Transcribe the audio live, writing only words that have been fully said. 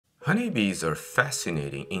Honeybees are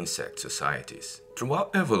fascinating insect societies.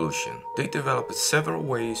 Throughout evolution, they developed several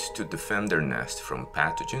ways to defend their nest from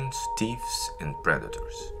pathogens, thieves, and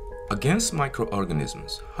predators. Against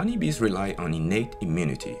microorganisms, honeybees rely on innate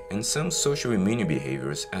immunity and some social immune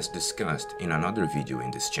behaviors as discussed in another video in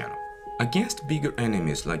this channel. Against bigger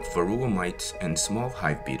enemies like varroa mites and small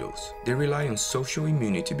hive beetles, they rely on social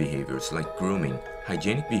immunity behaviors like grooming,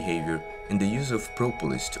 hygienic behavior, and the use of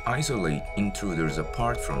propolis to isolate intruders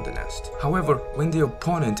apart from the nest. However, when the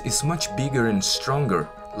opponent is much bigger and stronger,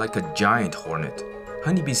 like a giant hornet,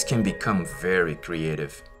 honeybees can become very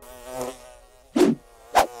creative.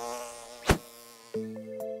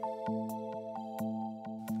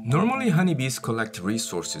 Normally, honeybees collect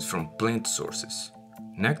resources from plant sources.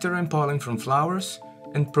 Nectar and pollen from flowers,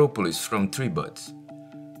 and propolis from tree buds.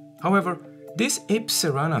 However, this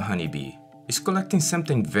cerana honeybee is collecting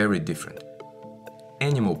something very different.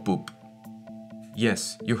 Animal poop.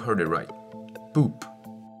 Yes, you heard it right. Poop.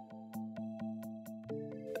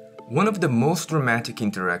 One of the most dramatic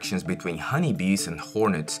interactions between honeybees and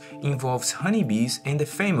hornets involves honeybees and the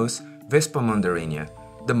famous Vespa mandarina,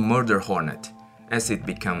 the murder hornet, as it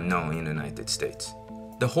became known in the United States.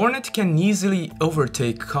 The hornet can easily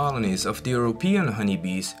overtake colonies of the European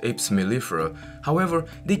honeybees, Apis mellifera. However,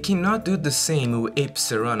 they cannot do the same with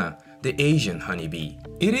Apis cerana, the Asian honeybee.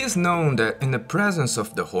 It is known that in the presence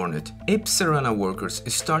of the hornet, Apis cerana workers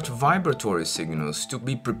start vibratory signals to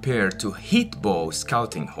be prepared to hit ball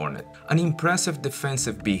scouting hornet, an impressive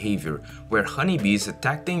defensive behavior where honeybees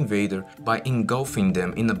attack the invader by engulfing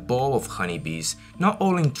them in a ball of honeybees, not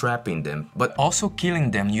only trapping them, but also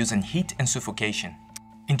killing them using heat and suffocation.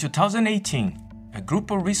 In 2018, a group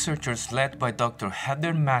of researchers led by Dr.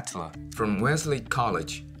 Heather Matla from Wesley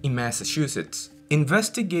College in Massachusetts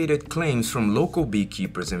investigated claims from local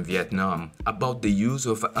beekeepers in Vietnam about the use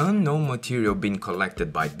of unknown material being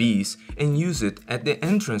collected by bees and use it at the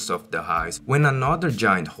entrance of the hives when another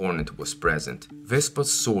giant hornet was present, Vespa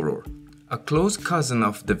soror, a close cousin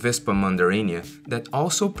of the Vespa mandarina that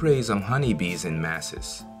also preys on honeybees in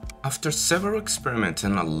masses. After several experiments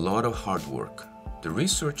and a lot of hard work, the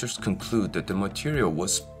researchers conclude that the material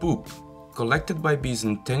was poop, collected by bees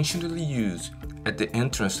intentionally used at the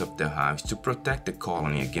entrance of the hives to protect the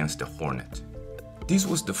colony against the hornet. This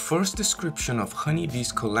was the first description of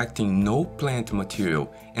honeybees collecting no plant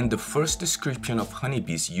material and the first description of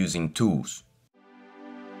honeybees using tools.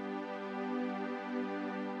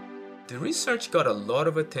 The research got a lot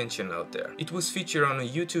of attention out there. It was featured on a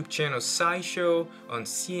YouTube channel SciShow, on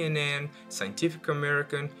CNN, Scientific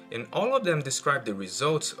American, and all of them described the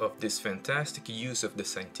results of this fantastic use of the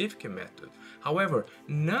scientific method. However,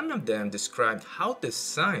 none of them described how the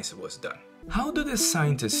science was done. How do the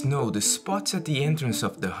scientists know the spots at the entrance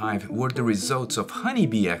of the hive were the results of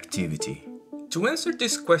honeybee activity? To answer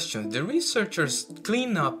this question, the researchers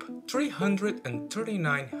cleaned up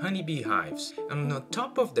 339 honeybee hives, and on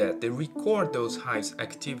top of that, they record those hives'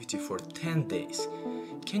 activity for 10 days.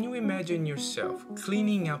 Can you imagine yourself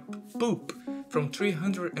cleaning up poop from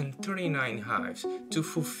 339 hives to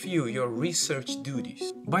fulfill your research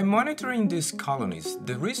duties? By monitoring these colonies,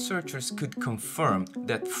 the researchers could confirm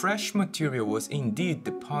that fresh material was indeed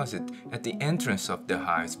deposited at the entrance of the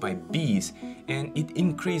hives by bees, and it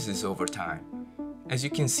increases over time, as you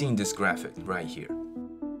can see in this graphic right here.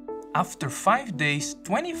 After 5 days,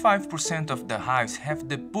 25% of the hives have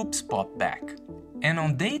the poop spot back. And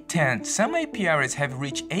on day 10, some apiaries have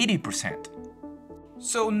reached 80%.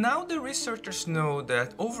 So now the researchers know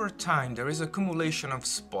that over time there is accumulation of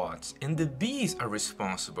spots and the bees are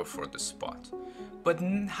responsible for the spots. But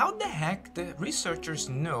how the heck the researchers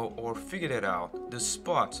know or figured it out the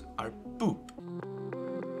spots are poop?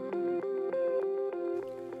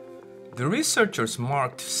 The researchers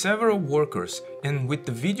marked several workers, and with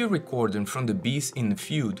the video recording from the bees in the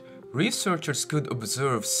field, researchers could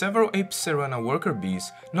observe several Apis cerana worker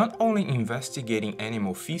bees not only investigating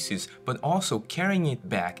animal feces but also carrying it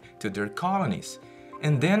back to their colonies,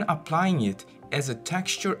 and then applying it as a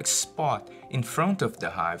textured spot in front of the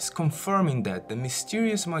hives, confirming that the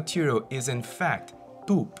mysterious material is in fact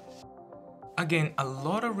poop. Again, a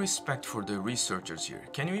lot of respect for the researchers here.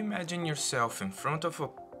 Can you imagine yourself in front of a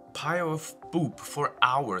pile of poop for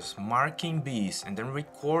hours, marking bees and then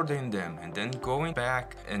recording them and then going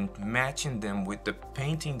back and matching them with the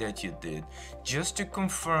painting that you did just to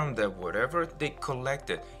confirm that whatever they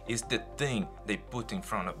collected is the thing they put in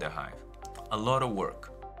front of the hive? A lot of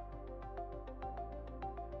work.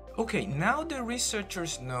 Okay, now the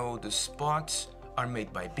researchers know the spots are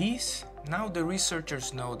made by bees. Now the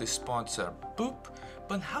researchers know the spots are poop,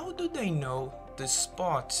 but how do they know the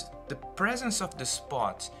spots, the presence of the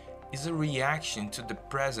spots is a reaction to the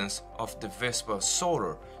presence of the Vespa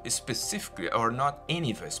soror, specifically, or not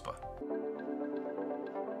any Vespa.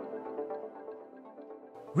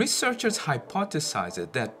 Researchers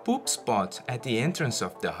hypothesized that poop spots at the entrance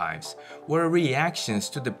of the hives were reactions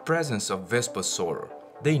to the presence of Vespa soror,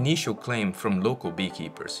 the initial claim from local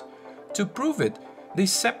beekeepers. To prove it, they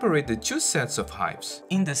separated two sets of hives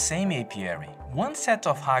in the same apiary. One set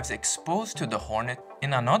of hives exposed to the hornet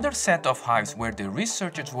and another set of hives where the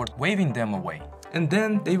researchers were waving them away. And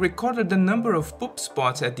then they recorded the number of poop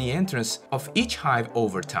spots at the entrance of each hive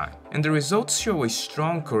over time, and the results show a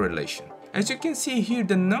strong correlation. As you can see here,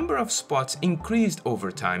 the number of spots increased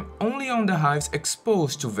over time only on the hives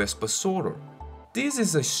exposed to Vespa soror. This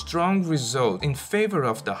is a strong result in favor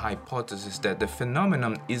of the hypothesis that the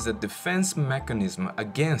phenomenon is a defense mechanism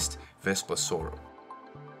against Vespa soror.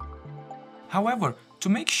 However, to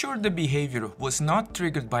make sure the behavior was not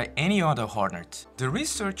triggered by any other hornet, the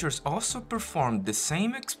researchers also performed the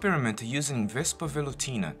same experiment using Vespa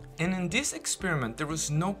velutina, and in this experiment there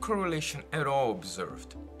was no correlation at all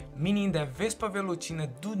observed, meaning that Vespa velutina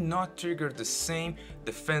do not trigger the same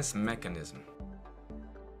defense mechanism.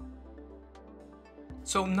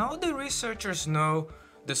 So now the researchers know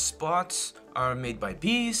the spots are made by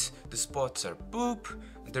bees, the spots are poop,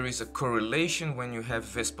 there is a correlation when you have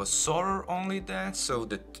Vespa soror only that, so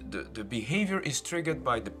the behavior is triggered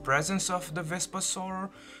by the presence of the Vespa soror.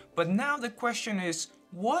 But now the question is,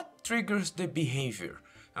 what triggers the behavior?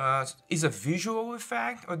 Is a visual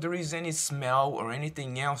effect, or there is any smell or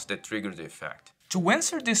anything else that triggers the effect? To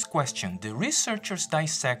answer this question, the researchers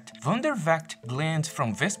dissect van der Wacht glands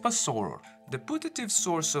from Vespa soror, the putative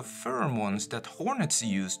source of pheromones that hornets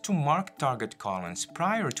use to mark target colonies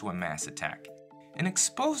prior to a mass attack, and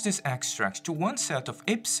expose this extract to one set of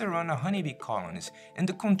cerana honeybee colonies and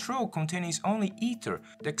the control containing only ether,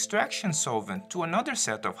 the extraction solvent, to another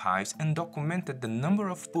set of hives and documented the number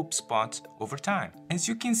of poop spots over time. As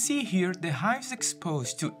you can see here, the hives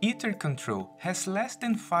exposed to ether control has less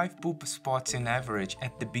than 5 poop spots in average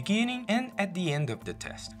at the beginning and at the end of the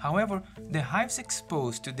test. However, the hives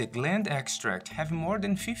exposed to the gland extract have more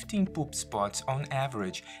than 15 poop spots on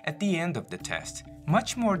average at the end of the test,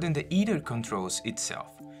 much more than the ether controls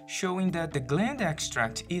itself, showing that the gland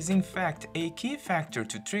extract is in fact a key factor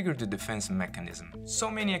to trigger the defense mechanism. So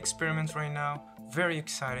many experiments right now, very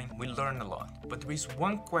exciting, we learned a lot. But there is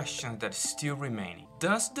one question that's still remaining.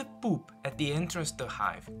 Does the poop at the entrance of the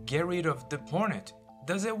hive get rid of the hornet?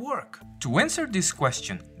 Does it work? To answer this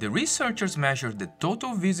question, the researchers measured the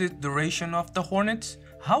total visit duration of the hornets,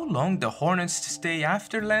 how long the hornets stay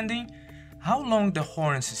after landing, how long the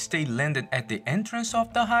hornets stay landed at the entrance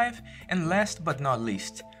of the hive, and last but not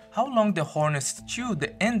least, how long the hornets chew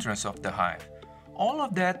the entrance of the hive. All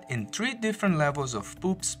of that in 3 different levels of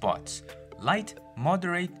poop spots: light,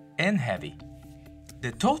 moderate, and heavy.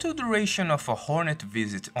 The total duration of a hornet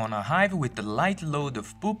visit on a hive with a light load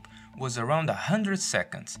of poop was around 100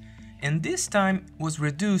 seconds, and this time was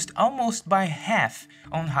reduced almost by half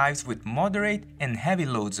on hives with moderate and heavy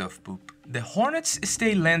loads of poop. The hornets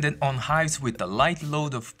stay landed on hives with a light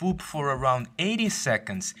load of poop for around 80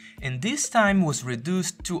 seconds, and this time was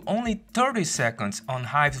reduced to only 30 seconds on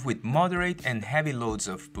hives with moderate and heavy loads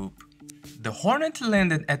of poop. The hornet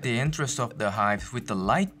landed at the entrance of the hive with a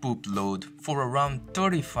light poop load for around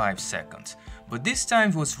 35 seconds, but this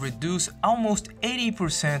time was reduced almost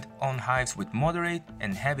 80% on hives with moderate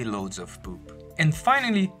and heavy loads of poop. And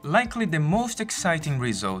finally, likely the most exciting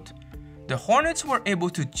result, the hornets were able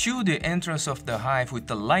to chew the entrance of the hive with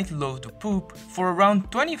a light load of poop for around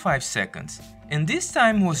 25 seconds, and this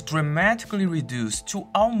time was dramatically reduced to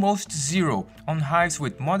almost zero on hives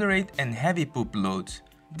with moderate and heavy poop loads.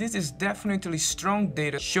 This is definitely strong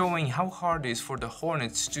data showing how hard it is for the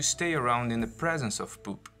hornets to stay around in the presence of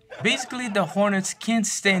poop. Basically, the hornets can't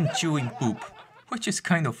stand chewing poop, which is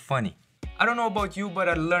kind of funny. I don't know about you, but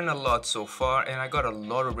I learned a lot so far and I got a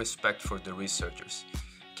lot of respect for the researchers.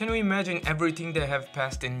 Can you imagine everything they have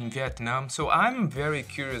passed in Vietnam? So I'm very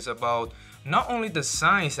curious about not only the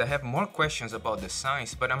science, I have more questions about the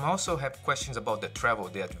science, but I also have questions about the travel,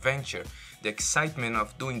 the adventure, the excitement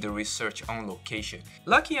of doing the research on location.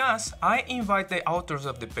 Lucky us, I invite the authors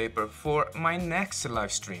of the paper for my next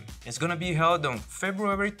live stream. It's gonna be held on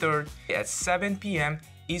February 3rd at 7 p.m.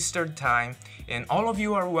 Eastern Time, and all of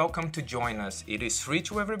you are welcome to join us. It is free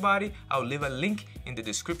to everybody. I'll leave a link in the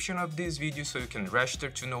description of this video so you can register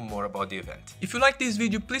to know more about the event. If you like this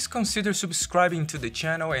video, please consider subscribing to the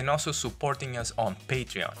channel and also supporting us on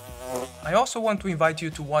Patreon. I also want to invite you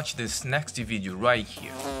to watch this next video right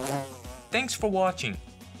here. Thanks for watching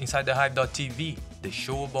InsideTheHive.tv, the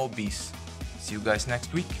show about bees. See you guys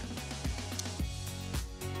next week.